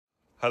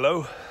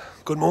Hello,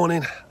 good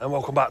morning and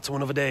welcome back to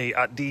another day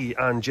at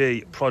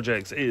D&J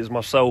Projects. It is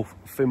myself,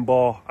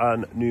 Finbar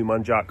and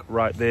Newman Jack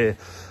right there,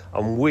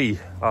 and we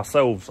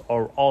ourselves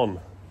are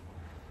on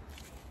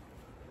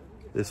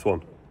this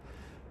one.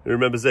 Who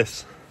remembers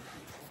this?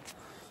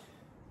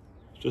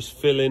 Just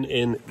filling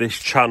in this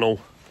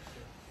channel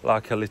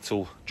like a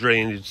little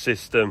drainage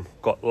system.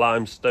 Got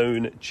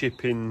limestone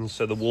chippings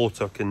so the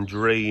water can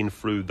drain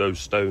through those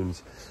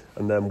stones.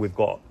 And then we've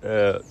got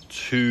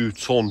 2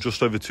 ton,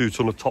 just over 2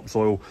 ton of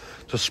topsoil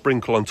to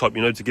sprinkle on top,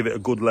 you know, to give it a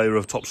good layer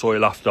of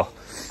topsoil after.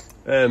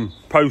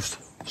 Post,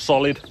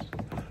 solid,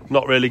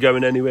 not really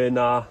going anywhere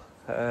now.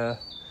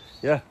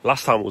 Yeah,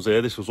 last time I was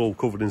here, this was all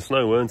covered in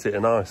snow, weren't it,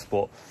 and ice,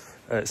 but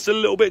it's still a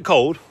little bit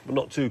cold, but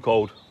not too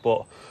cold.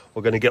 But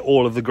we're going to get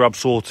all of the grab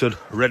sorted,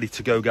 ready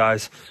to go,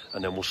 guys,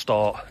 and then we'll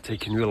start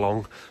taking you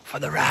along for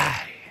the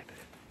ride.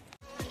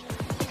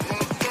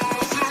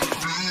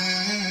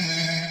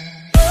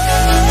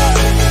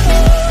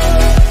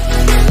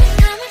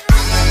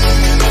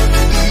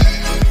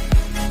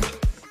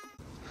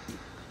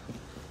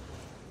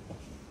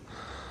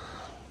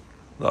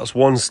 That's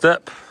one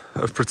step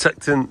of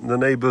protecting the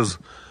neighbour's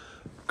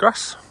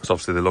grass, because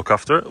obviously they look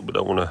after it. We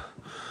don't want to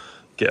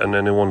get on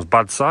anyone's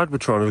bad side. We're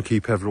trying to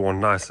keep everyone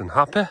nice and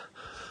happy.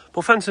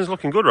 But fencing's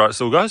looking good, right,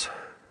 still, guys?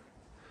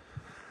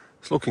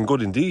 It's looking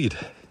good indeed.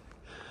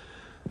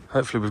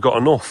 Hopefully we've got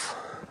enough.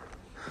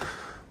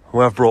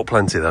 We have brought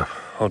plenty, though.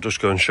 I'll just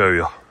go and show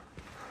you.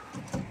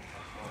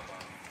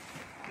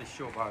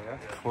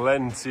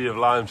 Plenty of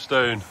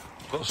limestone.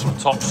 Got some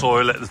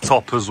topsoil at the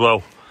top as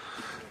well.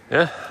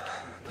 Yeah?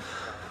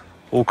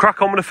 We'll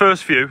crack on with the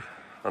first few,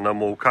 and then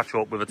we'll catch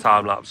up with a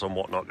time lapse and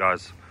whatnot,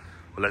 guys.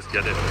 But let's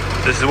get it.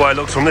 This is what it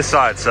looks from this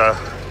side, so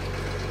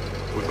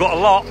we've got a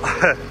lot.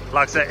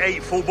 Like I said,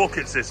 8 full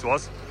buckets this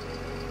was.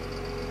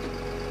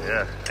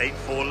 Yeah, 8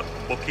 full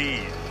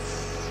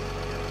buckets.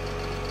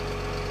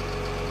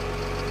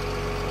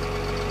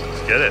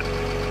 Let's get it.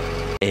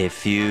 A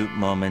few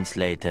moments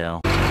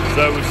later.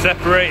 So we've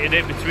separated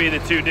it between the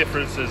 2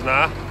 differences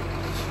now.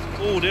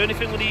 Oh, the only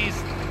thing with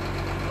these,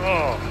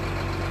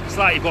 it's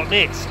like you've got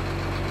nits.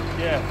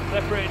 Yeah,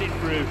 separated it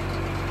through.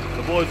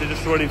 The boys are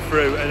just running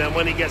through, and then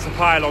when it gets a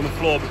pile on the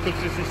floor, because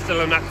this is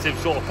still an active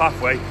sort of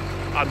pathway,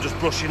 I'm just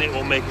brushing it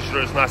up, making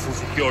sure it's nice and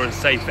secure and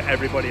safe for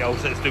everybody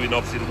else that's doing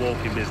obviously the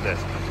walking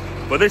business.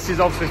 But this is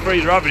obviously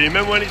Fraser Avenue.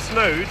 Remember when it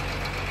snowed?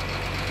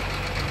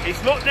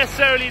 It's not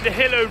necessarily the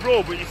hill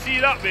overall, but you see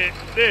that bit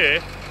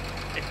there?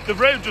 The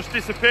road just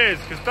disappears,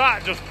 because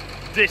that just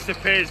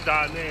disappears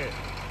down there.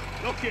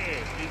 Look at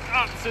it, it's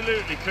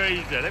absolutely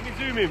crazy. Let me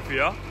zoom in for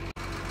you.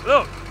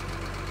 Look.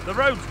 The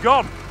road's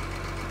gone.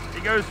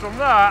 It goes from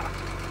that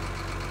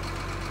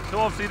to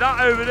obviously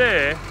that over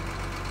there.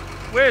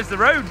 Where's the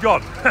road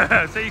gone?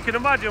 So you can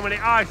imagine when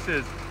it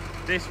ices,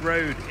 this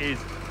road is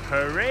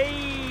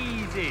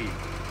crazy.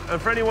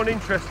 And for anyone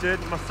interested,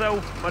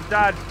 myself, my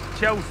dad,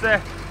 Chelsea,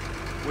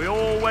 we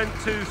all went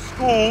to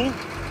school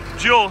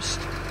just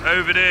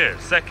over there,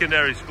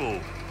 secondary school.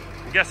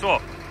 And guess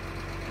what?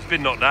 It's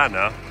been knocked down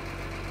now.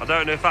 I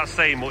don't know if that's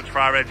saying much for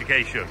our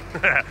education.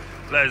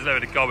 Let us know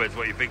in the comments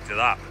what you think to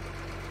that.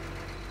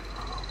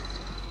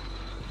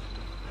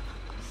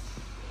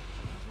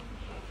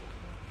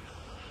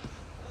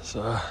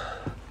 So,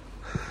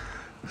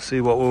 see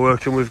what we're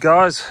working with,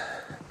 guys.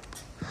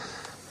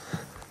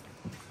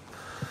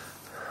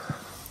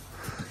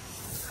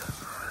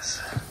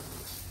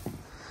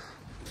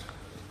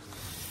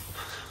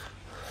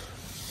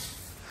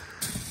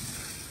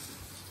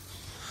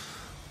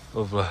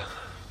 Lovely.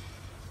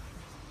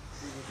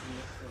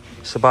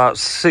 It's about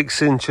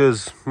 6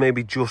 inches,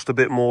 maybe just a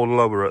bit more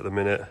lower at the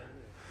minute.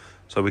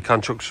 So we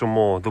can chuck some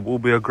more. There will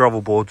be a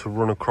gravel board to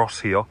run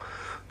across here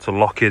to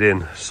lock it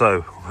in.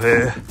 So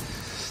here,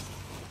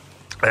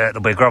 there'll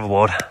be a gravel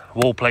board,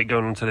 wall plate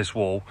going onto this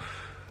wall.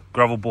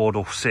 Gravel board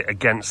will sit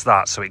against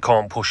that so it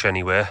can't push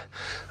anywhere.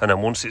 And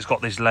then once it's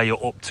got this layer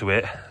up to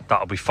it,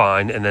 that'll be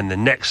fine. And then the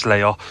next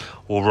layer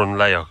will run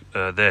layer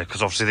there,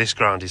 because obviously this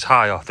ground is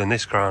higher than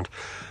this ground.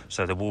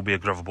 So there will be a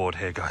gravel board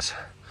here, guys.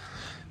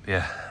 But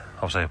yeah,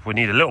 obviously we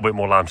need a little bit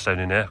more limestone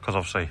in there, because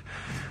obviously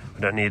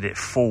we don't need it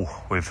full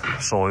with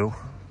soil.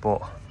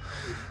 But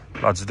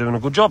lads are doing a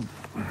good job.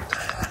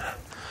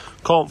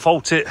 Can't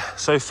fault it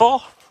so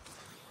far.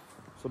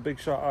 So big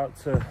shout out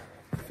to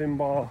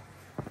Finbar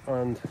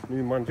and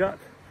Newman Jack,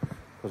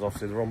 because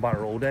obviously they're on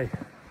batter all day.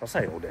 I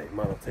say all day, it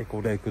might not take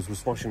all day because we're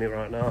smashing it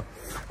right now.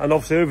 And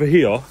obviously over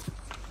here,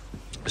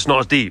 it's not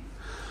as deep.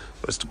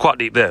 It's quite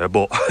deep there,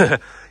 but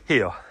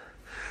here,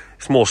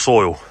 it's more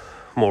soil.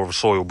 More of a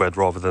soil bed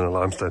rather than a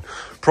limestone.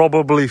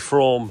 Probably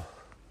from...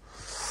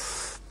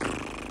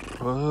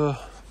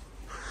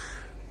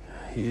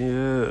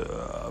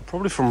 yeah,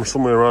 probably from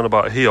somewhere around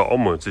about here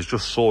onwards. It's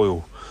just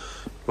soil.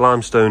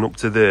 Limestone up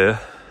to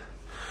there,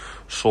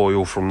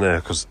 soil from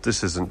there, because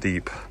this isn't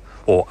deep,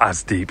 or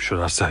as deep should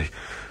I say.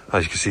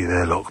 As you can see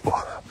there, look,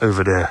 but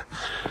over there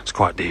it's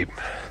quite deep.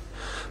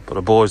 But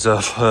the boys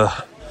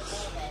have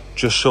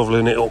just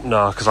shoveling it up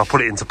now, because I put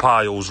it into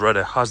piles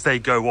ready. As they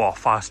go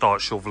off, I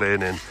start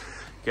shoveling and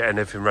getting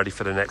everything ready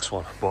for the next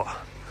one. But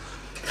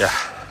yeah,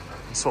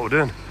 that's what we're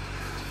doing.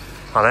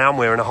 And I am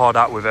wearing a hard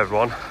hat with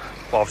everyone.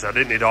 But obviously I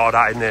didn't need a hard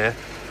hat in there,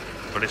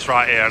 but it's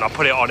right here, and I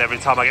put it on every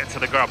time I get to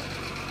the grub.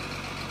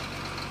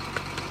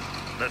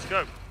 Let's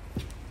go.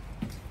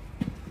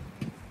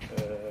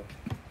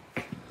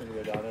 Gonna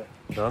go down here.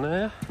 Down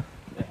here?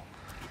 Yeah.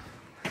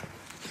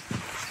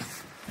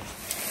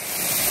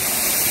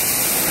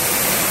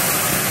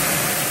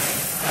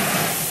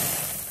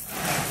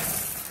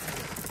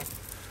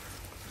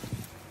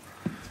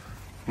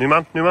 New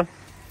man.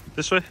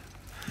 This way?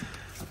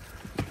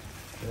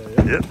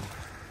 Yeah. Yep.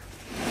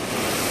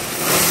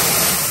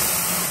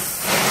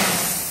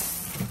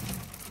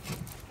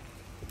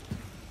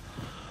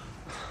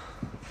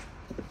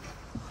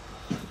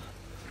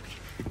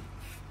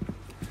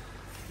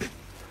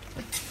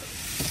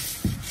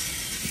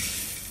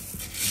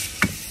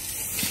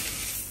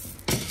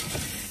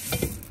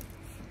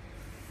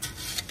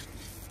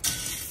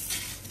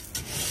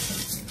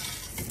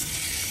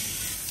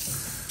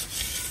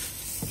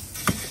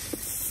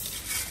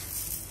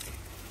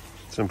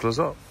 Simple as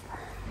that.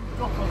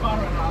 Drop a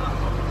barrel out of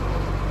that.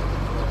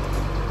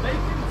 Make it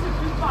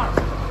tipping barrel.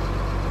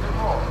 Is it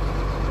raw?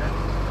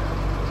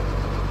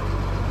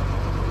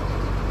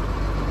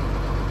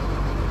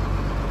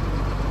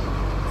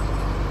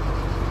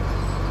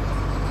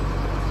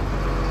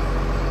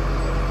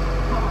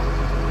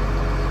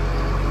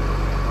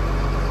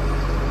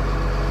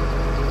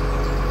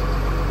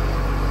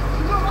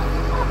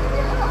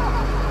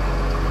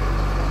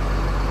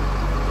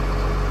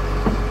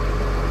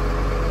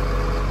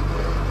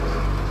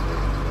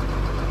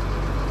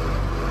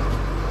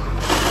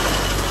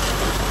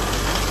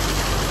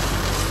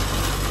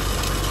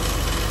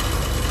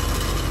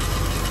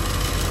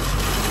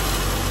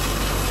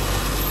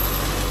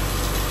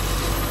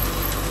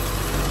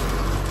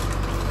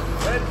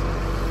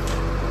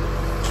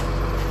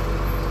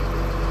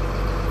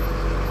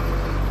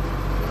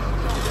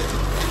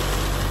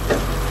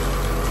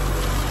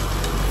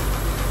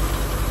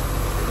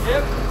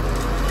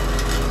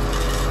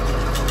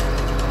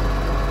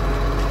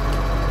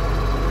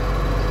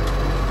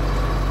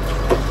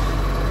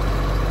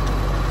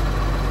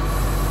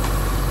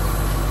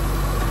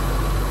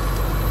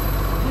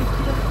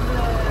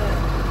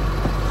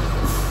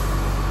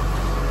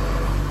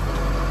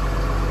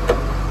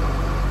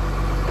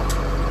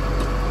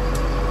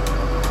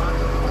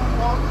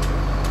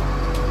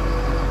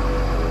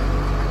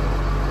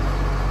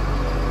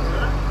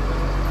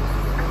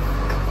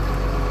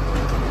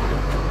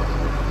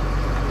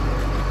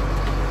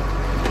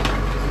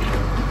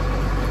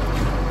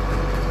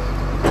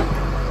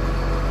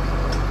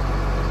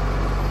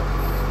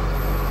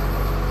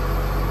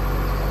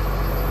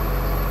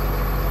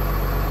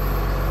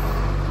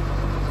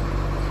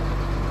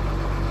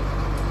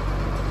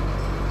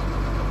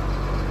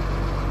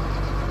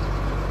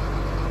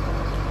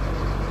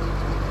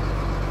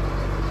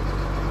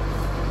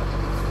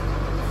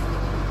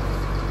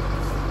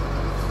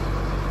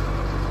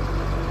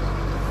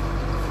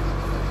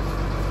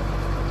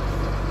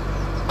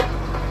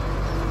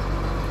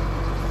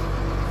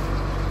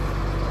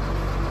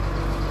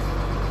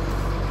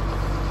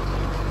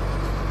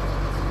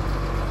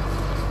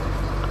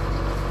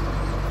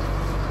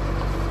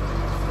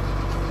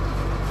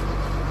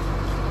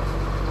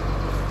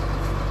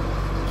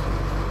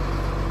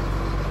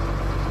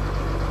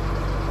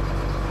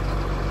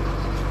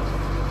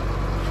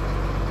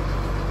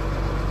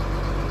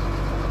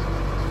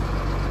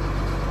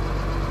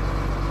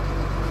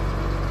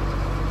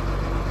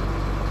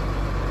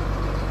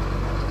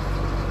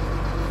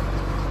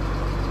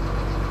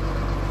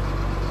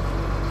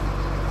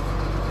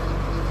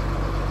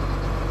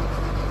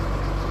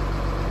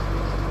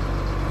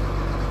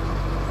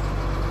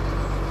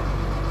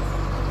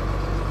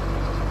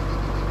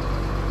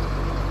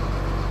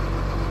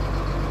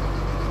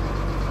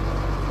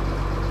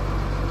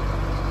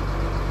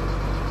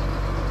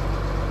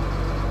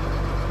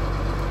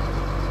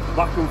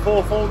 Back and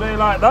forth all day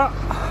like that,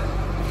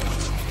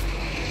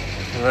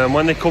 and then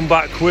when they come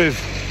back with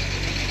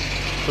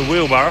the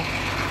wheelbarrow,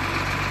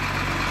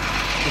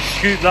 just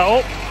scoop that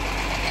up,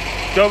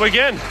 go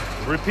again,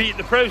 repeat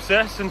the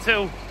process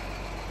until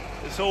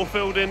it's all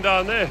filled in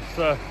down there.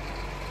 So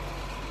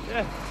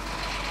yeah,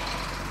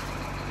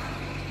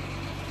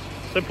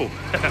 simple.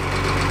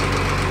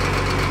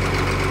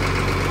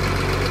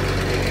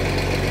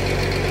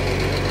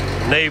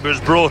 Neighbours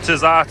brought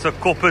us out a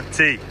cup of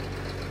tea.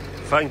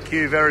 Thank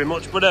you very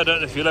much, but I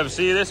don't know if you'll ever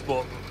see this,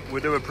 but we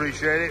do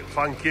appreciate it.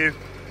 Thank you.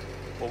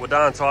 But we're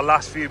down to our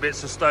last few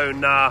bits of stone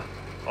now.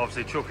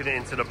 Obviously chucking it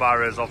into the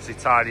barrows, obviously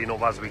tidying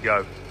up as we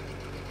go.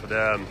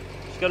 But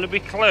it's going to be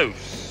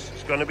close.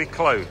 It's going to be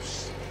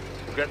close.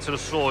 We'll get to the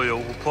soil,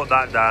 we'll put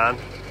that down.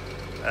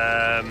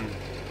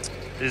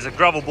 There's a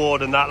gravel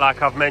board and that,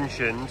 like I've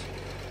mentioned.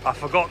 I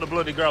forgot the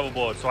bloody gravel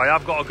board, so I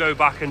have got to go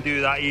back and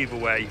do that either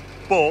way.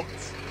 But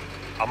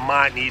I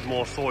might need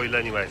more soil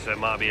anyway, so it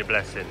might be a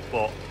blessing.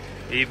 But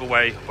either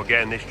way, we're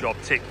getting this job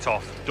ticked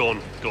off,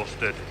 done,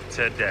 dusted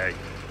today.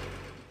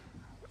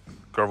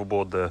 Gravel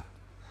board there.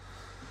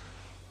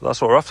 That's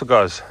what we're after,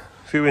 guys.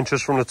 A few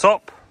inches from the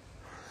top.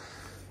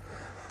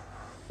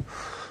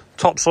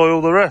 Topsoil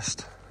the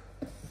rest.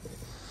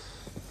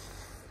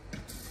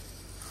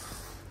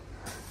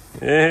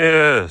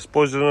 Yes,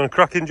 boys are doing a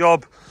cracking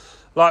job.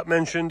 Like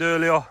mentioned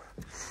earlier,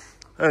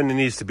 only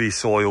needs to be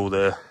soil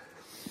there.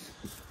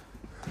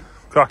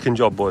 Cracking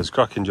job, boys,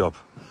 cracking job.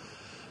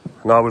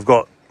 Now we've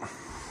got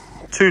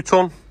 2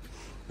 ton,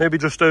 maybe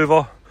just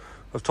over,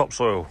 of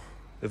topsoil.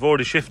 They've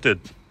already shifted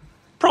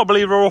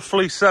probably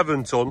roughly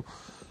 7 ton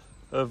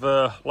of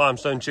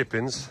limestone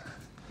chippings.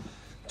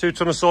 2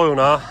 ton of soil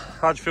now.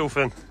 How'd you feel,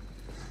 Finn?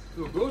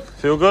 Feel good?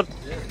 Feel good?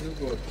 Yeah,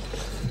 feel good.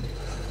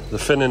 The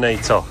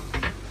Finninator.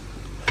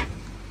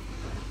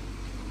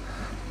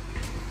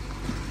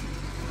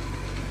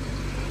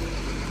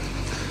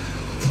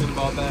 Finn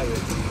Barbarian.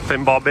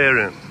 Finn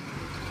Barbarian.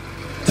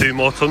 2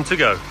 more ton to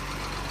go.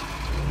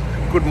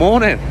 Good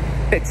morning.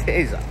 It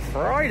is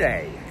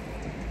Friday.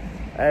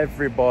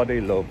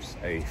 Everybody loves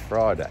a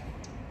Friday.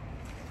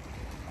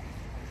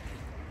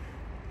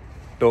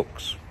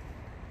 Ducks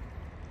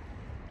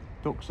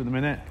at the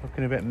minute,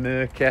 looking a bit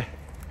murky.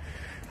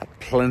 Had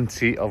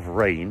plenty of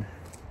rain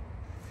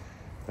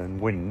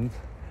and wind.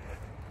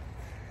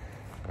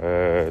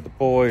 The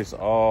boys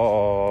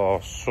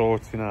are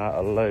sorting out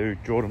a load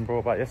Jordan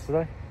brought back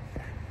yesterday.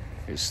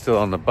 It's still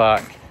on the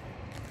back,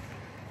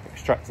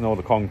 extracting all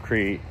the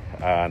concrete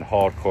and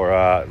hardcore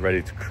out,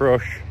 ready to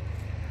crush.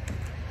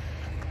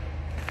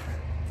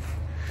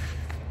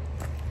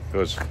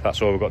 Because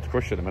that's all we've got to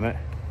crush at the minute.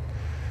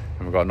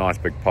 And we've got a nice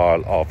big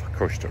pile of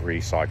crushed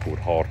recycled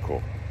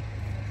hardcore.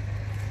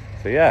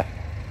 So yeah,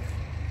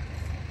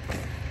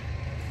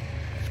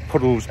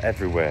 puddles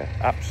everywhere,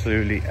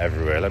 absolutely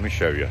everywhere. Let me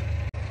show you.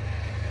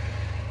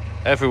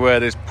 Everywhere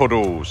there's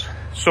puddles.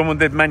 Someone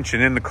did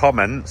mention in the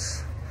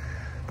comments,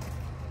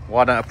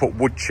 why don't I put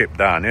wood chip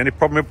down? The only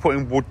problem with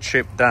putting wood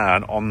chip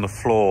down on the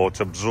floor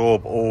to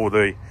absorb all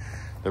the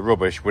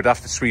rubbish, we'd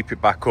have to sweep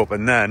it back up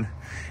and then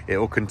it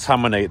will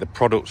contaminate the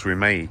products we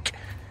make.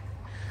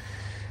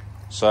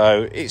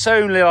 So it's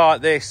only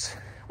like this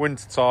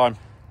winter time.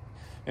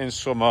 In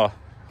summer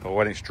or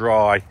when it's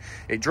dry,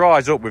 it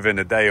dries up within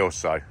a day or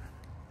so.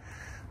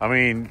 I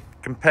mean,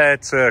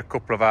 compared to a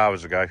couple of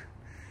hours ago,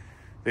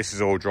 this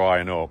is all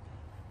drying up.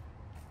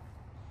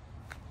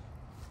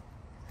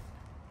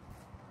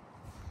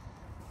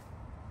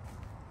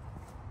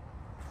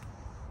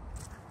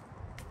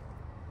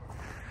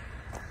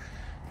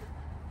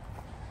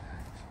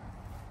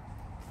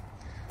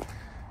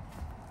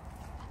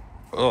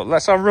 Well,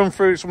 let's have a run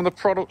through some of the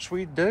products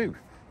we do.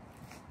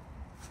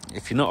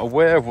 If you're not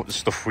aware of what the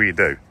stuff we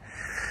do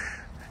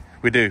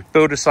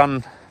builder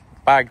sand,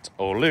 bagged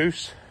or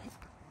loose,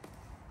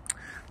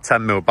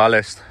 10mm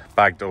ballast,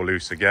 bagged or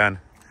loose again,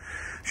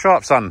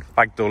 sharp sand,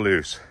 bagged or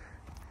loose,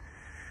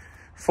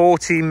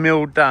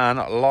 14mm down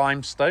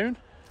limestone.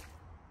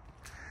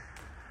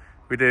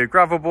 We do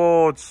gravel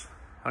boards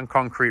and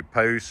concrete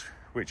posts,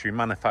 which we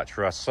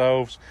manufacture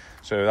ourselves,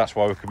 so that's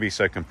why we can be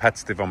so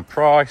competitive on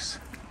price.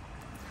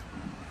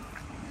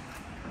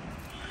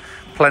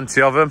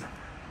 Plenty of them.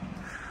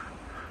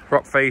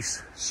 Rock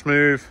face,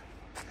 smooth.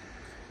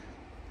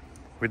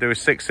 We do a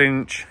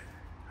 6-inch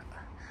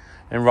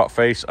in rock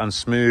face and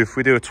smooth.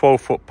 We do a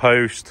 12-foot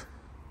post,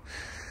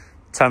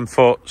 10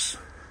 foots,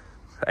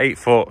 8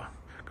 foot,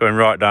 going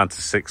right down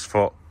to 6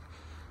 foot.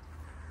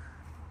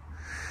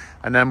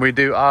 And then we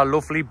do our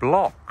lovely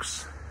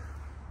blocks,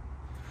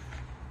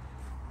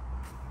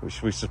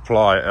 which we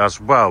supply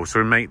as well. So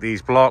we make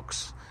these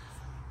blocks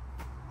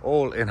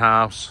all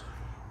in-house,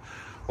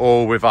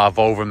 all with our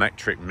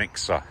volvometric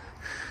mixer.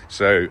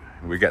 So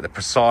we get the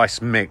precise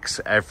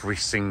mix every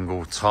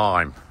single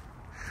time,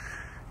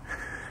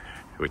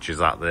 which is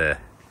that there.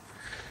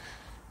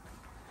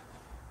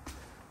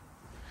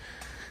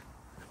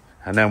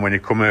 And then when you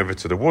come over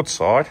to the wood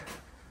side,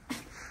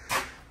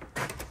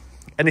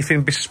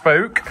 anything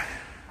bespoke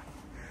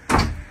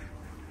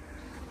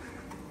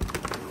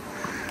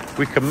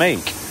we can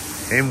make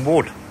in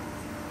wood.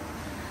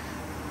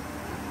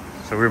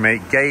 So we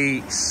make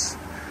gates,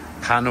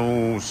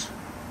 panels,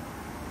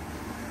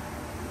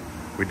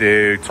 we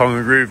do tongue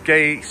and groove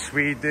gates,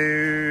 we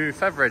do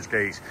feather edge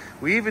gates,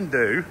 we even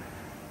do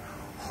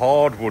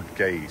hardwood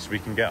gates. We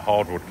can get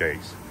hardwood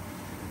gates.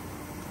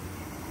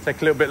 Take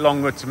a little bit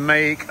longer to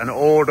make and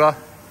order,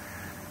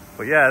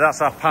 but yeah,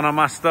 that's our panel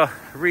master.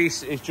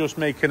 Reese is just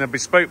making a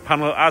bespoke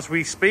panel as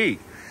we speak.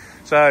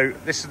 So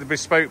this is the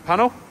bespoke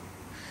panel,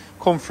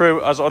 come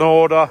through as an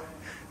order.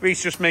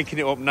 Reese just making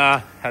it up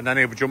now, and then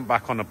he'll jump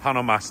back on the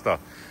panel master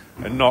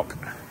and knock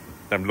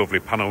them lovely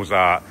panels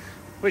out,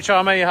 which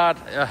I may add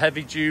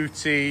heavy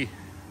duty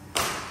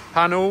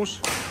panels.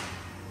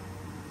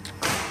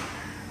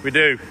 We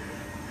do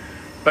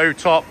bow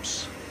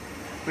tops,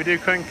 we do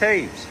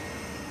concaves.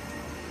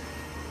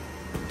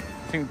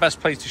 I think the best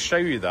place to show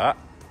you that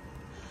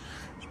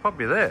is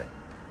probably there.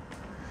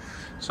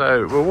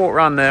 So we'll walk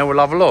around there, we'll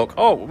have a look.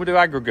 Oh, we do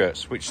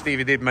aggregates, which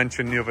Stevie did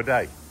mention the other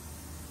day.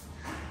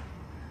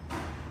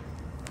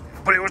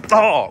 But it was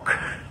dark,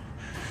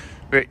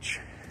 which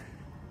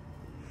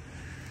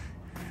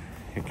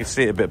you can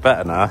see it a bit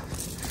better now.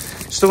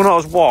 Still not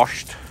as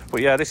washed,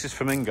 but yeah, this is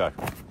flamingo.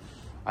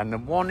 And the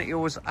one he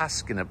was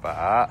asking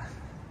about,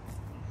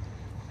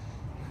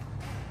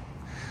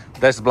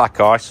 there's the black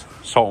ice,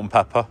 salt and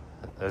pepper,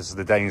 as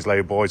the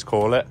Daneslow boys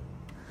call it.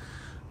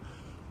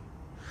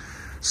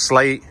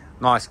 Slate,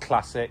 nice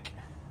classic.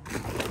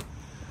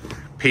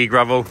 Pea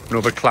gravel,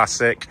 another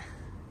classic.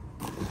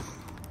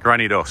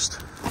 Granny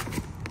dust,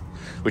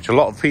 which a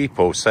lot of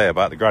people say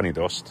about the granny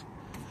dust.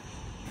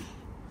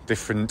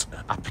 Different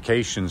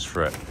applications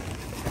for it.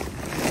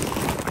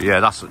 But yeah,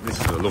 this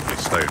is a lovely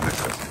stone,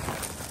 this is.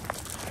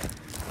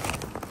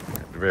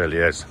 It really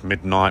is.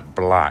 Midnight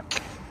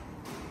black.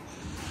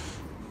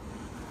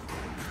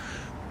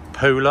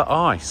 Polar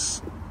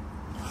ice.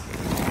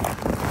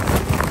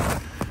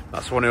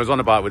 That's the one he was on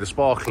about with the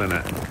sparkle in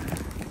it.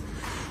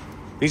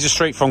 These are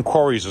straight from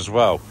Enquiries as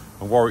well.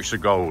 And Warwickshire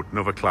Gold,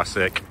 another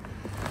classic.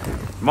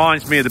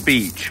 Reminds me of the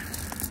beach.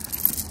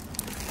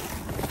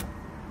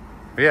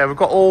 But yeah, we've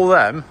got all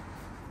them.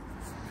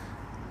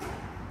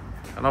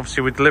 And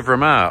obviously we deliver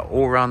them out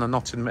all around the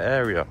Nottingham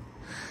area.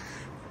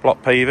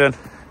 Block paving.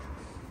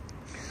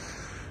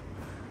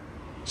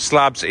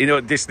 Slabs, you know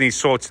what this needs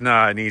sorting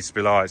out? It needs to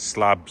be like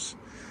slabs,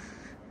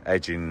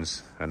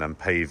 edgings, and then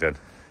paving.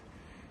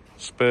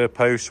 Spur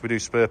posts, we do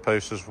spur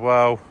posts as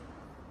well.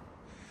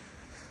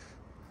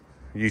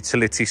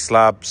 Utility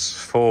slabs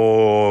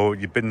for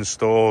your bin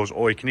stores,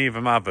 or you can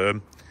even have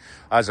them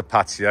as a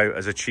patio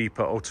as a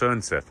cheaper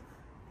alternative.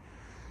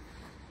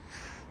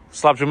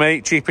 Slabs we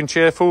make, cheap and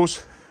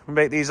cheerfuls. We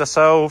make these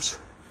ourselves,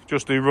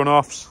 just do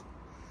runoffs.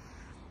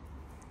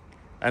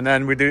 And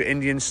then we do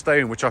Indian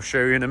stone, which I'll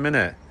show you in a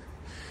minute.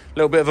 A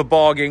little bit of a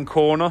bargain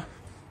corner.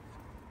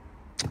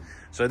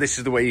 So this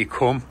is the way you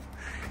come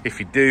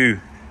if you do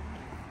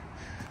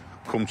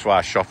come to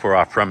our shop or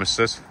our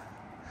premises.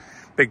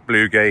 Big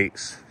blue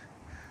gates.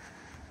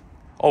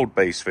 Old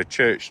Baseford,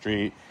 Church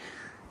Street.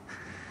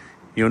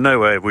 You'll know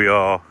where we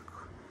are,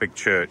 big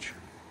church.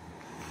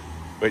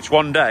 Which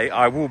one day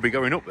I will be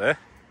going up there,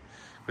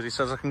 because he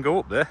says I can go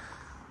up there.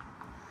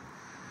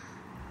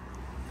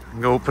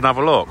 And go up and have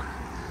a look.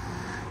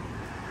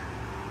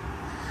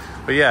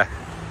 But yeah,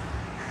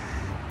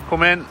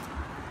 come in,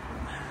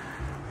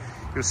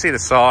 you'll see the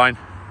sign,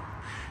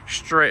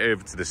 straight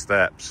over to the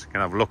steps. You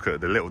can have a look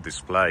at the little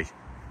display.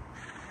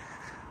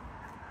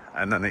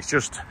 And then it's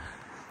just,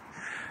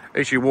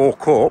 as you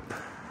walk up,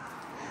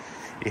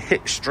 you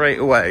hit straight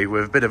away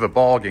with a bit of a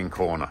bargain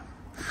corner.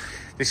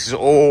 This is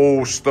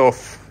all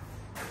stuff,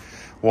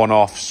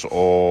 one-offs,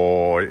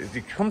 or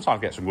you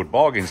sometimes get some good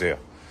bargains here.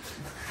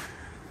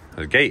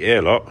 There's a gate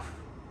here, look.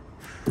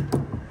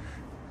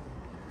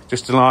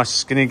 Just a nice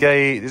skinny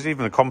gate. There's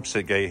even a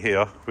composite gate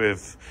here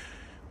with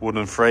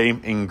wooden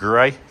frame in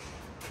grey.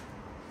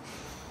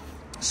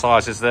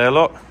 Sizes there,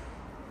 look.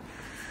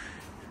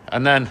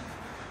 And then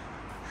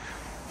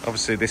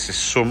obviously this is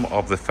some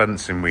of the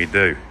fencing we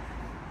do.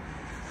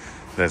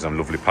 There's some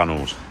lovely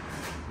panels.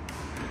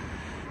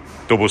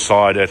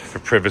 Double-sided for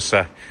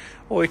privacy.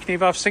 Or you can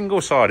even have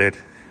single-sided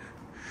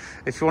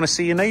if you want to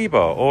see your neighbour,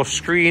 or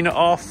screen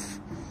off.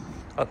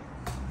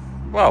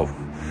 Well,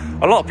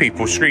 a lot of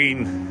people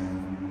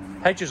screen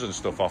hedges and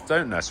stuff off,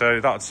 don't they? So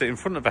that would sit in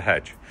front of a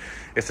hedge.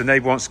 If the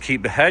neighbour wants to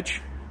keep the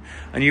hedge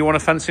and you want a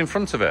fence in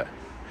front of it.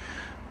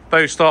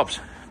 Bow stops,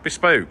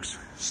 bespokes,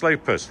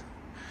 slopers.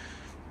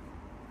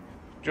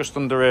 Just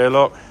under here,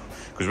 look,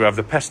 because we have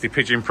the pesky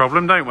pigeon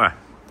problem, don't we?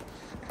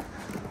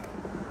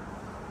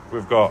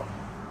 We've got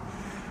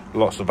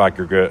lots of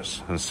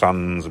aggregates and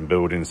sands and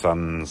building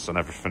sands and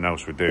everything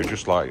else we do,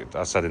 just like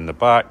I said in the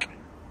back.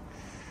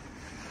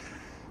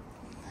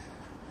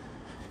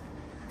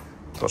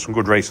 Got some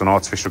good rates on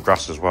artificial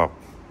grass as well.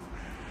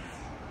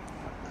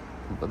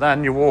 But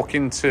then you walk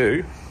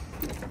into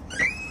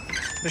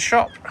the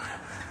shop.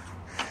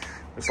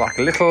 It's like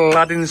a little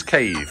Aladdin's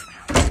cave.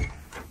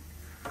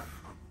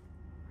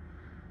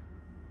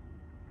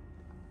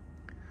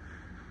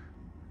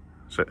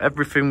 So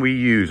everything we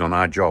use on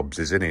our jobs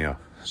is in here.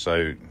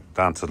 So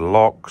down to the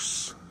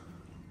locks,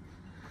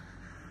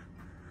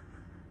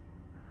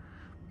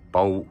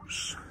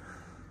 bolts,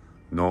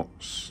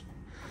 nuts,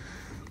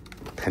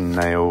 pin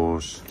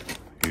nails.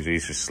 Use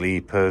these for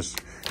sleepers,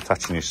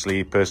 attaching your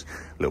sleepers.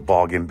 Little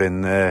bargain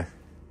bin there.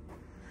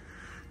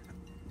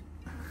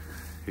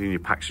 Even your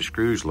packs of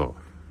screws, look.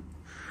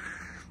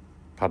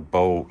 Pad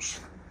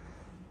bolts,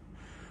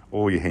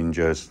 all your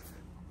hinges.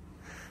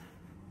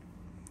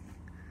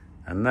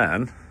 And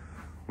then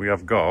we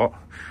have got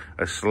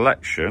a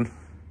selection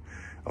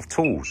of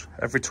tools.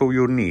 Every tool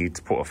you'll need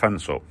to put a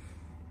fence up.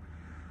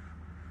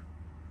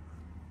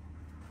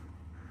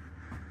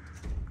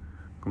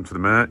 Come to the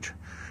merch.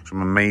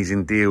 Some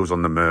amazing deals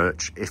on the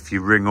merch if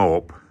you ring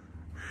up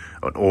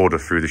and order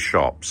through the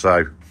shop.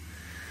 So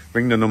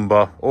ring the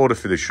number, order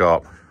through the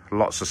shop.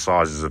 Lots of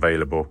sizes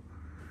available.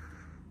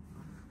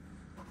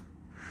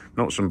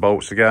 Nuts and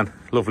bolts again.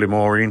 Lovely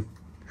mooring.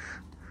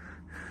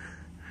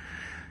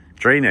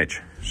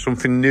 Drainage,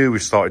 something new we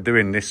started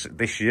doing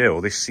this year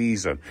or this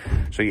season.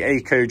 So your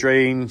eco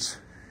drains,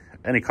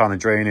 any kind of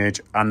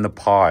drainage, and the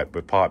pipe,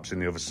 with pipes in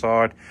the other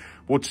side.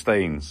 Wood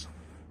stains,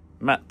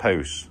 mat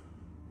posts,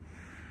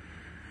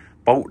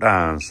 bolt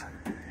downs.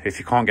 If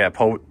you can't get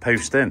a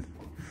post in,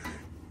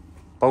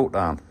 bolt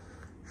down.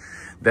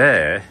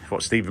 There,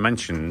 what Stevie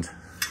mentioned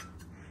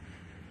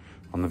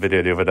on the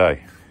video the other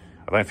day.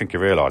 I don't think he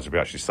realised we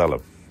actually sell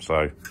them.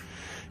 So,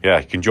 yeah,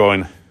 you can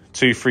join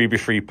 2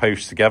 3x3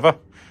 posts together,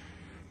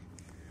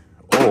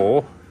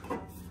 or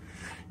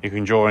you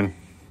can join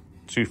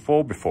 2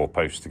 4x4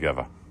 posts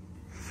together.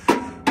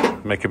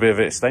 Make a bit of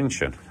an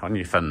extension on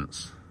your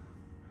fence.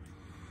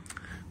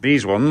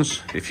 These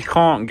ones, if you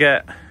can't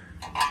get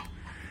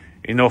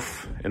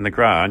enough in the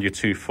ground, your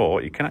 2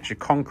 foot, you can actually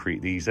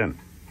concrete these in.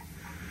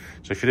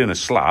 So if you're doing a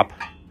slab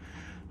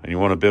and you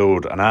want to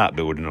build an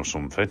outbuilding or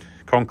something,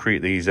 concrete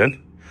these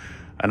in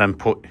and then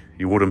put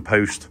your wooden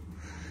post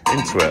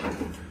into it.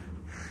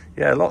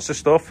 Yeah, lots of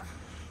stuff.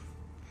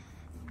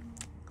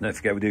 Don't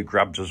forget we do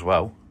grabs as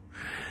well.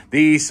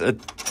 These are,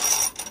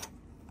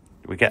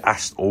 we get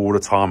asked all the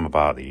time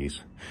about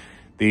these.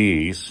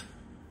 These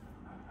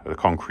are the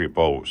concrete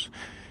bolts.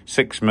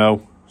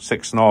 6mm,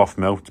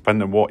 6.5mm,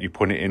 depending on what you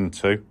put it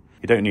into.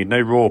 You don't need no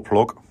raw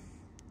plug.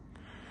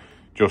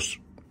 Just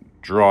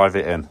drive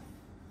it in.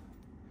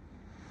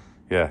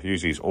 Yeah,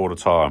 use these all the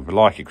time. We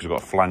like it because we've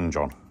got a flange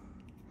on.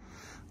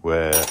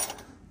 Where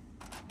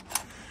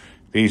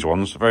these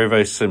ones are very,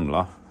 very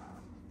similar,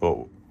 but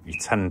you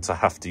tend to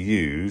have to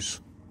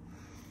use,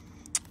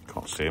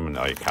 can't see them,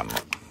 no you can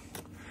not,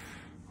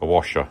 a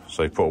washer.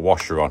 So you put a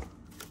washer on,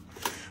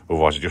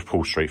 otherwise it just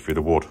pulls straight through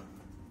the wood.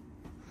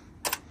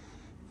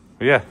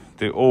 But yeah,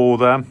 do all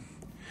them.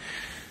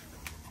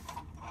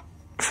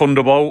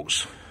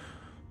 Thunderbolts.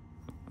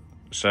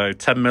 So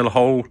 10mm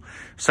hole,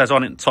 says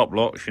on it top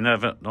lock, if you're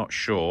never not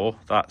sure,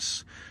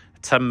 that's a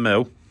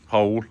 10mm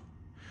hole,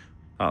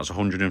 that's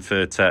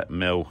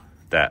 130mm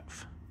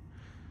depth.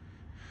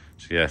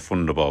 So yeah,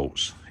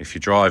 thunderbolts. If you're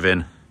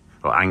driving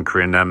or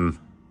anchoring them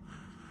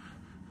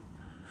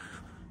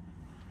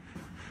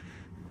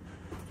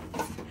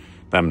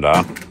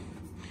down,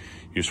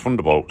 use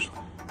thunderbolts.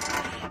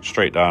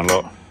 Straight down,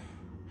 look,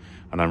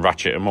 and then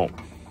ratchet them up.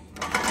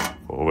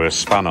 Or with a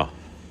spanner.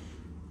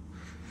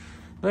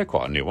 They're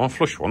quite a new one,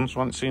 flush ones. I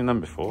haven't seen them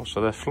before,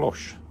 so they're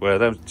flush. Where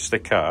they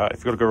stick out, if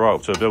you've got to go right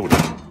up to a building.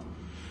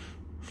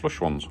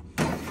 Flush ones.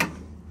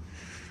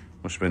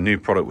 Must be a new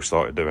product we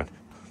started doing.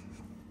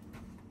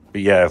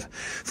 But yeah,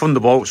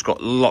 Thunderbolts,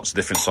 got lots of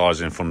different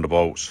sizes in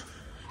Thunderbolts.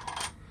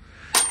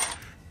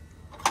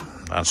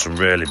 And some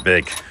really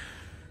big.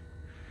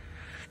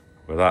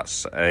 Well,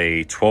 that's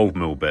a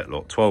 12mm bit,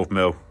 look.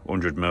 12mm,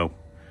 100mm.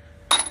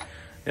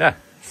 Yeah,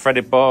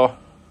 threaded bar.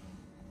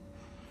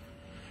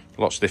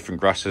 Lots of different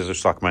grasses,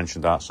 just like I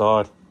mentioned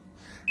outside.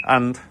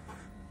 And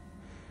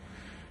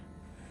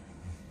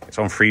it's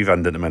on free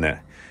vend at the minute.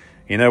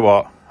 You know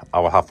what? I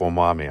will have one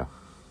more meal.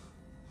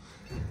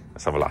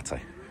 Let's have a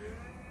latte.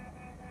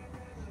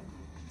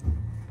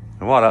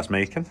 And while that's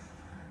making,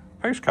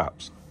 post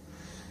caps.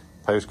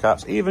 Post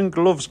caps, even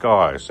gloves,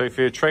 guys. So if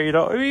you're a trader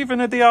or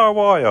even a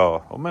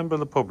DIYer or member of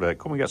the public,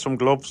 come and get some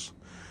gloves.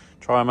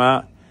 Try them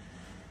out.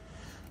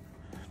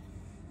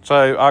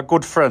 So our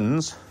good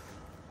friends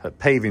at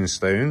Paving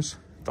Stones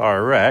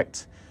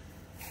Direct,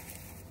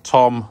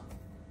 Tom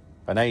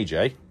and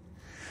AJ,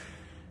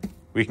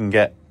 we can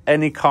get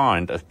any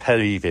kind of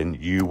paving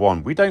you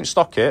want. We don't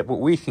stock it, but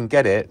we can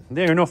get it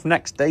near enough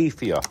next day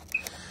for you.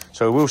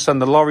 So we'll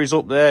send the lorries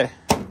up there,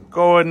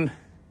 go and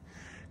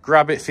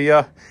grab it for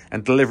you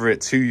and deliver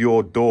it to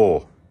your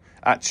door.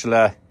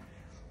 Actually,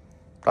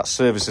 that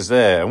service is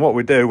there. And what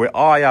we do, we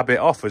IAB it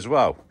off as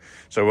well.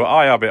 So we'll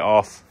IAB it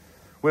off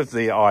with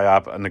the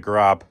IAB and the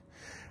grab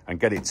and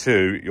get it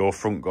to your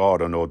front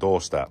garden or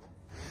doorstep.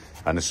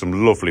 And there's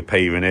some lovely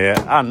paving here.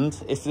 And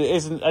if there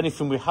isn't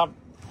anything we have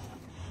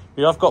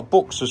got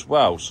books as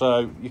well.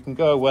 So you can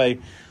go away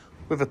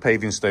with a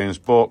Paving Stones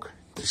book,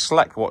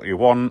 select what you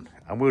want,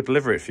 and we'll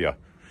deliver it for you.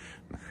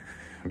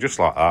 And just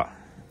like that,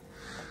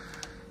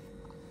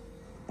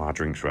 my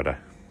drink's ready.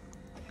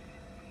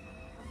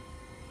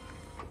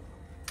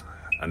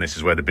 And this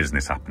is where the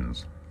business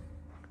happens.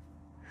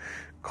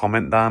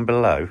 Comment down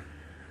below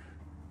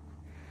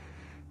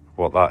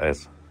what that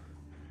is,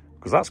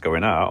 because that's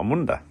going out on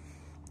Monday.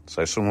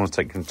 So someone's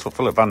taking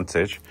full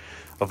advantage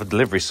of a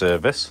delivery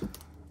service.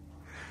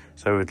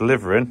 So we're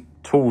delivering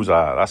tools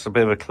out. That's a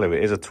bit of a clue.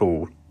 It is a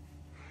tool.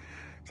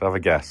 So have a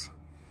guess.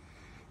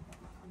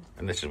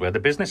 And this is where the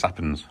business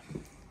happens.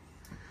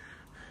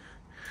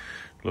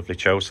 Lovely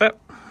Chelsea.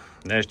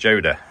 There's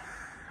Jodie.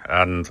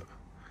 And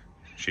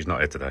she's not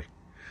here today.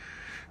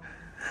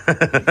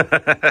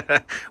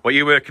 What are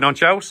you working on,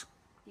 Chelsea?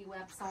 The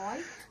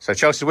website. So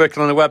Chelsea's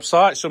working on the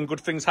website. Some good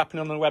things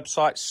happening on the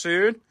website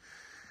soon.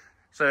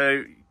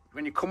 So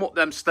when you come up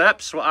them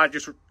steps, what I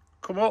just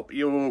come up,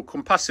 you'll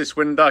come past this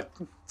window,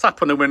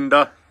 tap on the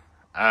window,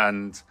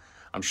 and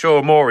I'm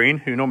sure Maureen,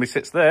 who normally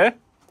sits there,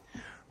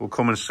 will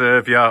come and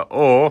serve you,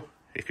 or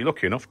if you're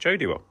lucky enough,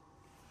 Jodie will.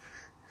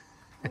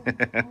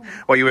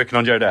 What are you working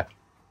on, Jodie?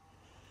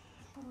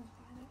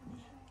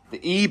 The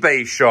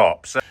eBay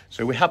shop. So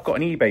So we have got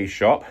an eBay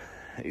shop.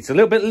 It's a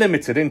little bit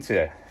limited, isn't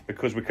it?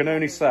 Because we can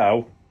only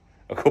sell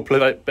a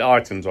couple of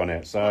items on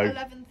it. So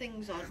 11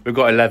 things on. We've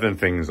got 11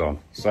 things on.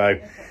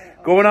 So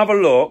go and have a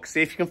look,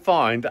 see if you can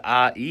find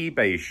our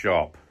eBay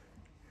shop.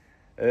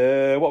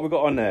 What we've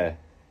got on there?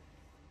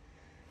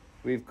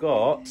 We've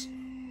got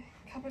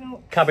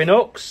cabin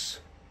hooks.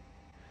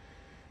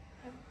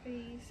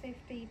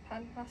 Safety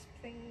pad clasp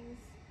things,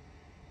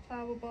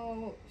 towel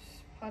bolts,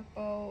 pad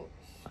bolts,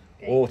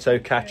 Auto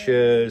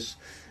catchers,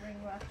 ring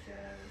latches,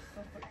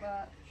 stuff like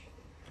that.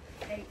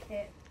 Gate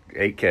kit.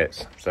 Gate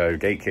kits. So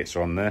gate kits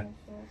are on there.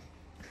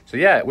 So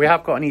yeah, we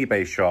have got an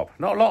eBay shop.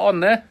 Not a lot on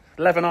there,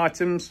 11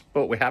 items,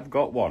 but we have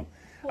got one.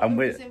 And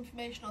there's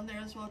information on there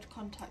as well to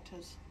contact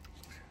us.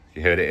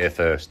 You heard it here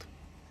first.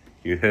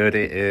 You heard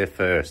it here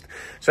first.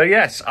 So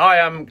yes, I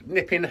am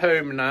nipping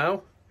home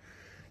now,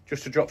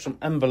 just to drop some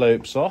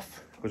envelopes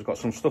off, because we've got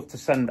some stuff to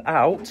send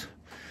out.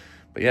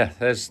 But yeah,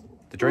 there's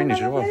the drainage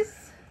as well.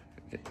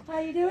 How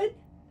you doing?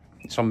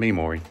 It's on me,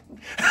 Maureen.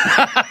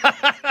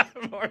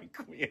 Maureen,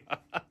 come here.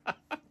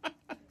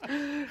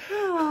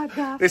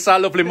 Oh, this is our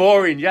lovely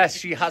Maureen. Yes,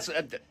 she has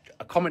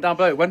a comment down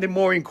below. When did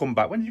Maureen come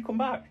back? When did you come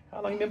back?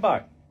 How long have you been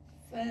back?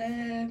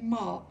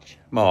 March.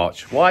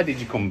 March. Why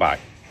did you come back?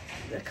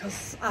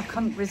 Because I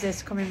couldn't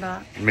resist coming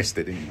back. You missed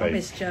it, didn't you, babe? I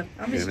missed you.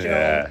 I missed you.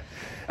 Yeah.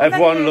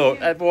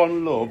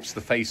 Everyone loves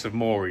the face of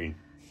Maureen.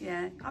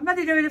 Yeah. I'm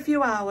only doing a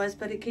few hours,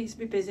 but it keeps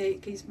me busy.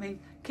 It keeps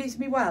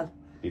me well.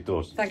 It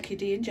does. Thank you,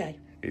 D&J.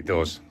 It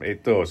does.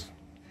 It does.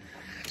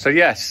 So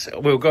yes,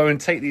 we'll go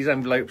and take these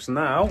envelopes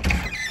now.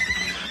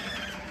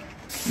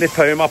 Nip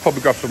home. I'll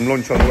probably grab some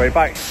lunch on the way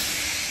back.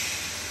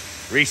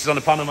 Reese is on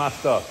the panel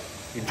master.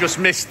 You've just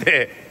missed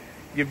it.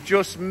 You've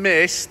just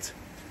missed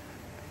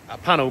a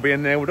panel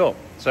being nailed up.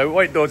 So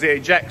what it does, it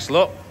ejects,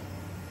 look.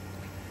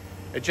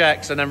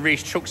 Ejects, and then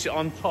Reese chucks it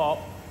on top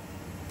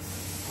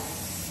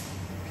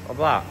of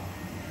that.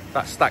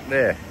 That stack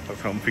there.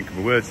 That's what I'm thinking of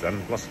my words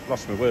then.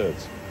 Lost my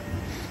words.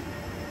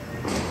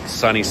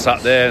 Sunny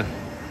sat there.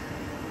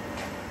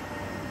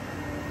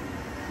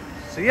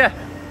 So yeah,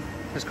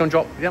 let's go and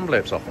drop the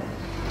envelopes off.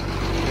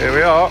 Here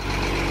we are.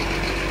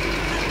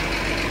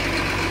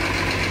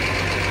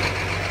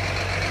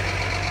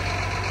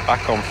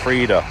 Back on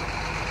Frida.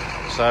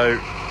 So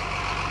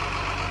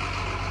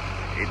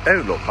it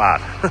don't look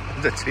bad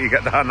until you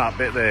get down that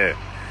bit there.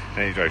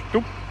 And you go,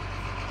 doop.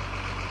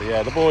 But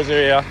yeah, the boys are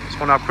here. Just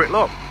want to have a quick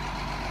look.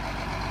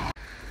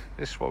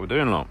 This is what we're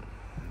doing, look.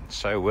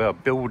 So we're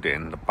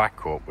building the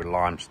back up with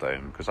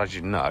limestone because, as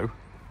you know,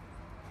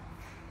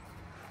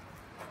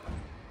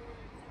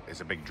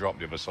 it's a big drop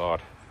the other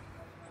side.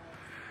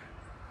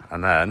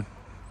 And then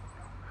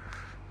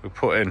we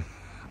put in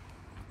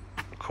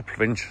a couple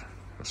of inches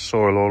of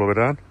soil all the way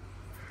down.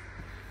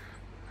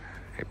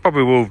 It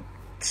probably will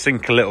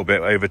sink a little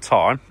bit over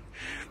time,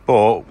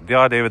 but the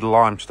idea with the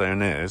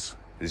limestone is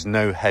there's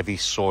no heavy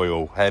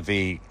soil,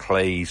 heavy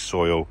clay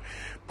soil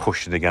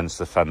pushing against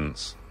the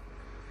fence.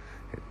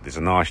 There's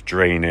a nice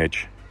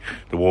drainage.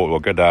 The water will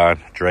go down,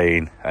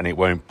 drain, and it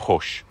won't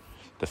push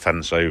the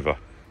fence over.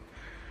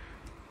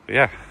 But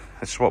yeah,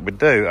 that's what we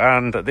do.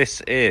 And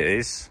this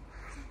is,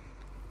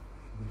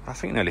 I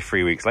think, nearly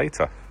 3 weeks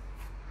later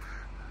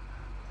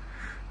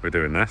we're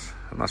doing this,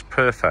 and that's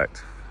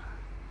perfect.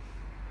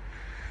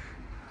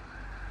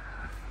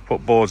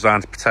 Put boards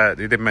down to protect.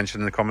 You did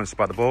mention in the comments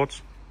about the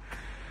boards.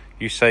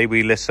 You say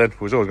we listen.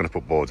 We was always going to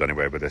put boards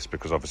anyway with this,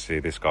 because obviously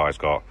this guy's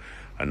got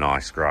a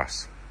nice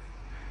grass.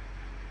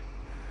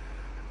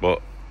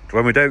 But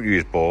when we don't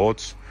use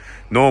boards,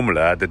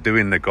 normally they're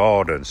doing the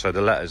garden, so they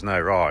let us know,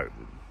 right,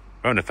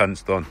 we're on the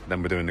fence done,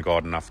 then we're doing the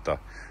garden after.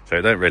 So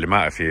it don't really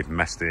matter if you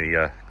mess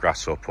the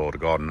grass up or the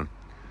garden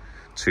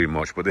too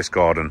much, but this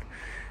garden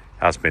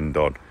has been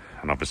done,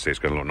 and obviously it's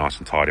going to look nice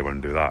and tidy when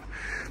we do that.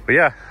 But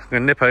yeah, I'm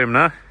going to nip home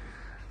now,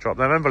 drop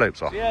them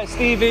envelopes off. So yeah,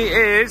 Stevie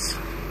is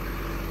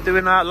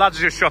doing that. Lads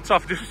just shot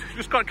off,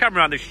 just got a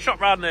camera on this,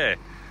 shot round there.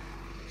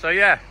 So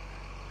yeah,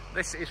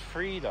 this is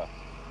Frida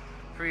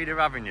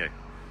Avenue.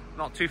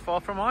 Not too far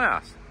from my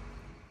house.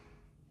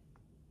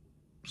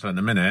 So in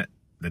a minute,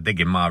 they're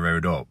digging my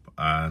road up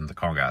and I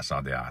can't get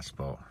outside the house,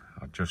 but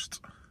I've just,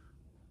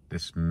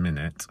 this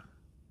minute,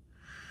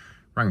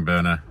 rang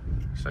Berna,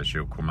 said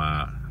she'll come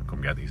out and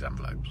come get these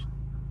envelopes.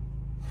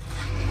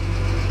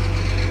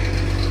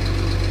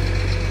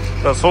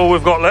 That's all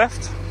we've got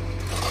left.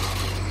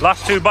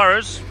 Last 2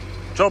 barrows,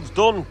 job's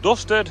done,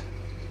 dusted.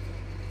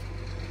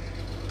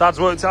 Dad's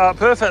worked it out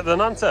perfect then,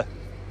 hasn't he?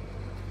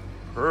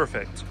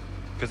 Perfect.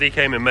 Because he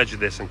came and measured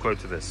this and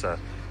quoted this, so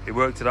he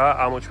worked it out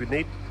how much we'd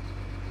need.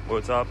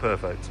 Worked out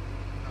perfect.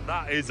 And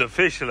that is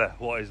officially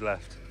what is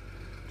left.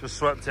 Just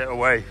swept it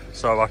away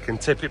so I can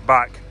tip it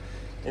back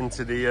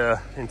into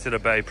the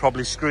bay.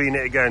 Probably screen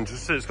it again.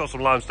 Just so it's got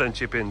some limestone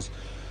chippings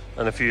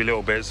and a few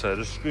little bits, so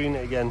just screen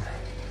it again.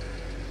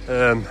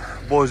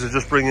 Boys are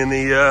just bringing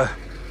the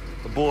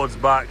boards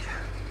back,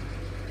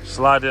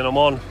 sliding them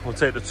on. We'll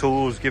take the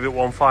tools, give it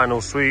one final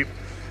sweep,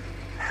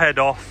 head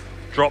off,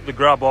 drop the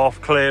grab off,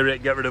 clear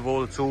it, get rid of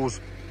all the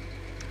tools,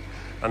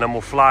 and then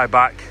we'll fly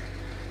back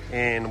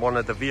in one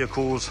of the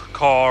vehicles,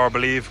 car I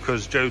believe,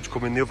 because Joe's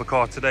come in the other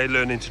car today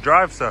learning to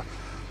drive, so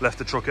left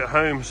the truck at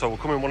home. So we'll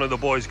come in one of the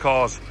boys'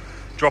 cars,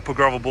 drop a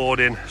gravel board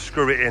in,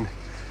 screw it in,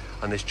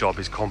 and this job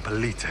is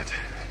completed.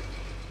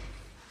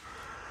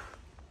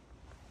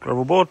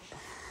 Gravel board.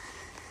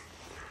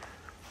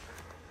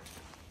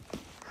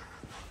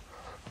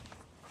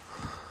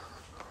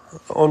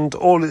 And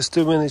all it's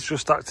doing is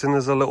just acting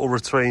as a little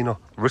retainer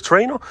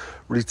between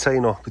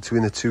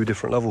the two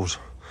different levels.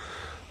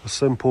 As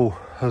simple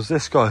as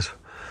this, guys.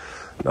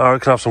 Now I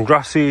can have some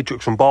grass seed,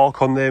 chuck some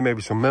bark on there,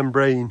 maybe some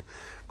membrane.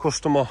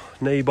 Customer,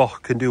 neighbour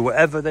can do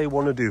whatever they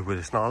want to do with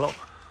this. Now look,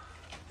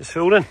 it's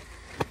filled in.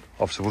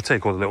 Obviously we'll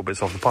take all the little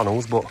bits off the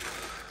panels, but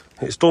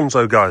it's done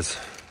so, guys.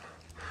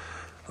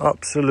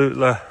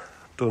 Absolutely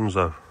done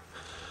so.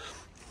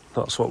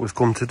 That's what we've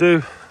come to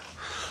do.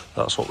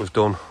 That's what we've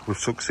done. We've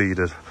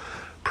succeeded.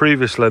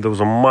 Previously there was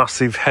a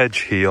massive hedge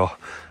here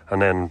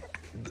and then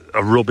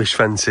a rubbish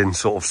fencing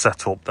sort of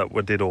setup that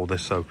we did all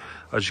this. So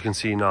as you can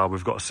see now,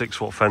 we've got a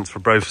 6-foot fence for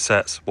both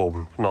sets.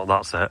 Well, not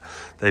that set,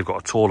 they've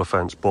got a taller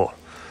fence, but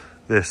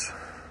this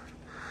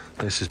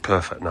is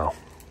perfect now.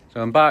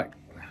 So I'm back,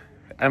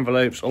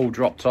 envelopes all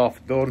dropped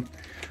off, done.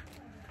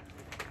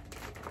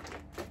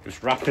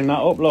 Just wrapping that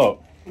up,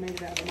 look.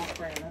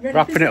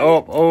 Wrapping it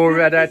up, all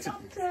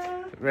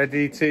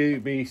ready to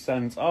be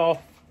sent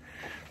off.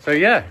 So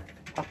yeah,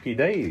 happy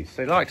days.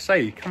 So like I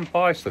say, you can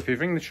buy stuff. If you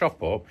ring the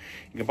shop up,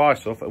 you can buy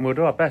stuff and we'll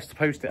do our best to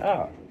post it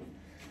out.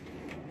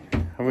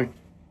 And we...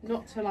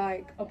 Not to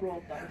like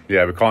abroad though.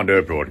 Yeah, we can't do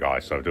abroad,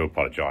 guys, so I do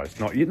apologise.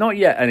 Not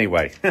yet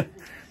anyway.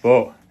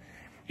 But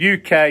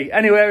UK,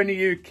 anywhere in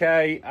the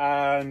UK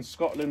and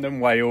Scotland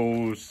and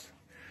Wales,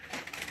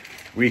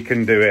 we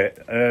can do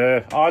it.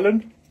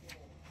 Ireland?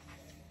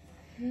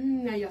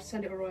 No, you have to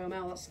send it with Royal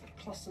Mail. That's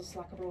classed as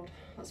like abroad.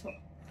 That's what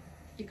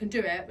you can do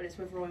it, but it's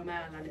with Royal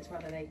Mail and it's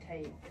whether they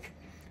take.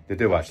 They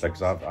do actually,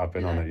 because I've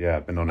been on it. Yeah,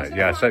 I've been on it.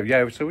 Yeah, so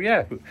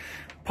yeah,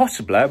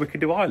 possibly we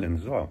could do Ireland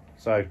as well.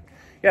 So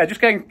yeah, just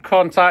get in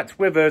contact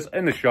with us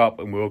in the shop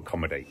and we'll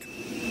accommodate.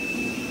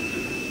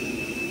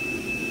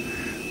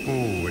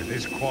 Oh, it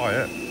is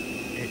quiet.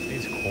 It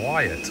is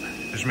quiet.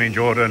 Just me and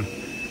Jordan.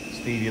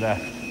 Stevie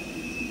left.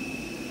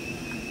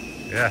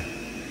 Yeah,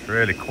 it's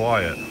really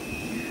quiet.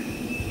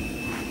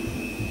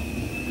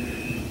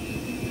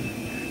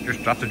 Just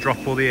have to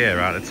drop all the air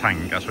out of the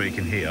tank, that's what you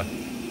can hear.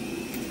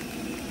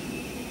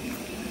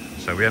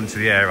 So we empty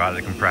the air out of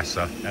the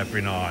compressor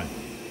every night,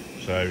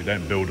 so we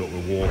don't build up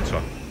with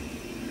water.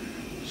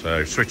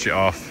 So switch it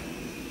off,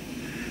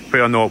 put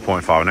it on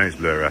 0.5, I know it's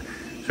blurry.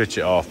 Switch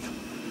it off,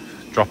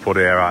 drop all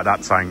the air out of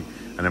that tank,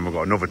 and then we've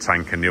got another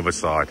tank on the other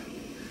side,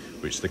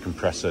 which the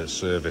compressor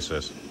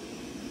services.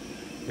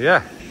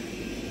 Yeah,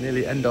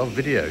 nearly end of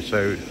video.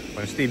 So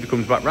when Stevie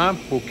comes back round,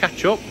 we'll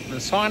catch up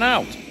and sign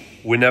out.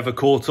 We never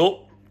caught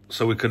up,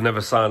 so we could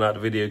never sign out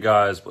the video,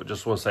 guys, but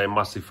just want to say a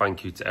massive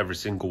thank you to every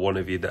single one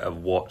of you that have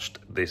watched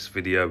this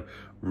video.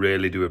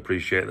 Really do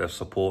appreciate the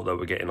support that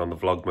we're getting on the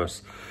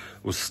Vlogmas.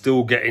 We're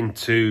still getting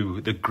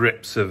to the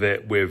grips of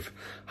it with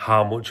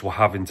how much we're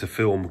having to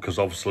film, because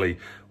obviously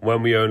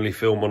when we only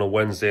film on a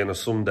Wednesday and a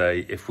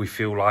Sunday, if we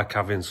feel like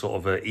having sort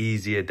of an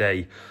easier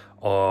day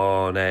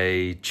on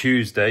a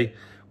Tuesday,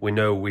 we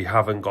know we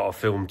haven't got to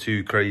film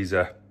too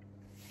crazy,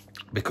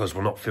 because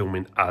we're not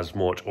filming as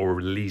much or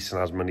releasing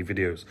as many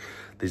videos.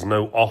 There's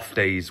no off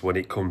days when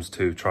it comes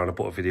to trying to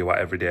put a video out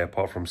every day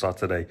apart from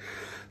Saturday.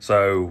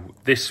 So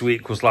this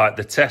week was like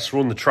the test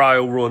run, the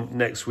trial run.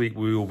 Next week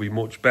we will be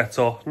much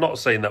better. Not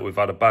saying that we've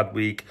had a bad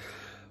week,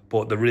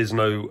 but there is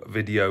no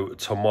video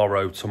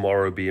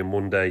tomorrow being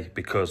Monday,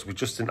 because we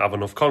just didn't have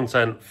enough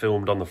content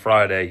filmed on the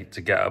Friday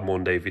to get a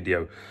Monday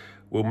video.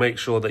 We'll make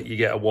sure that you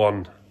get a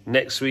one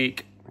next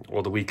week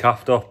or the week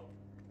after.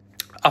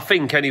 I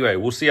think anyway,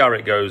 we'll see how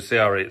it goes, see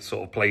how it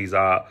sort of plays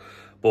out.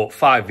 But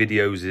 5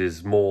 videos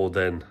is more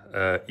than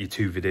your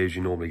 2 videos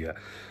you normally get.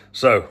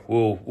 So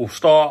we'll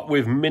start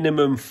with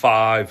minimum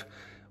 5.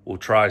 We'll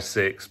try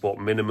 6, but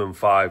minimum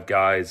 5,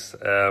 guys.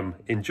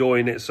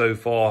 Enjoying it so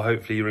far.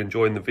 Hopefully you're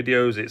enjoying the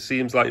videos. It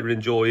seems like you're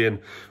enjoying.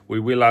 We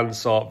will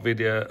answer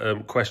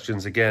video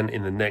questions again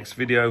in the next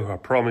video, I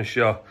promise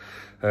you.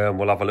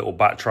 We'll have a little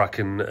backtrack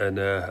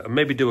and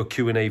maybe do a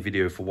Q&A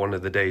video for one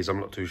of the days.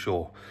 I'm not too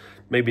sure.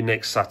 Maybe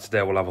next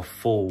Saturday we'll have a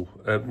full,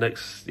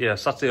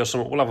 Saturday or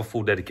something, we'll have a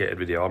full dedicated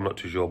video. I'm not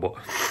too sure, but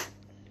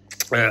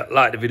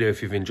like the video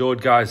if you've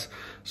enjoyed, guys.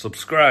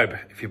 Subscribe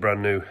if you're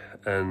brand new,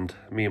 and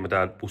me and my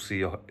dad will see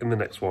you in the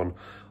next one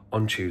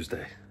on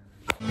Tuesday.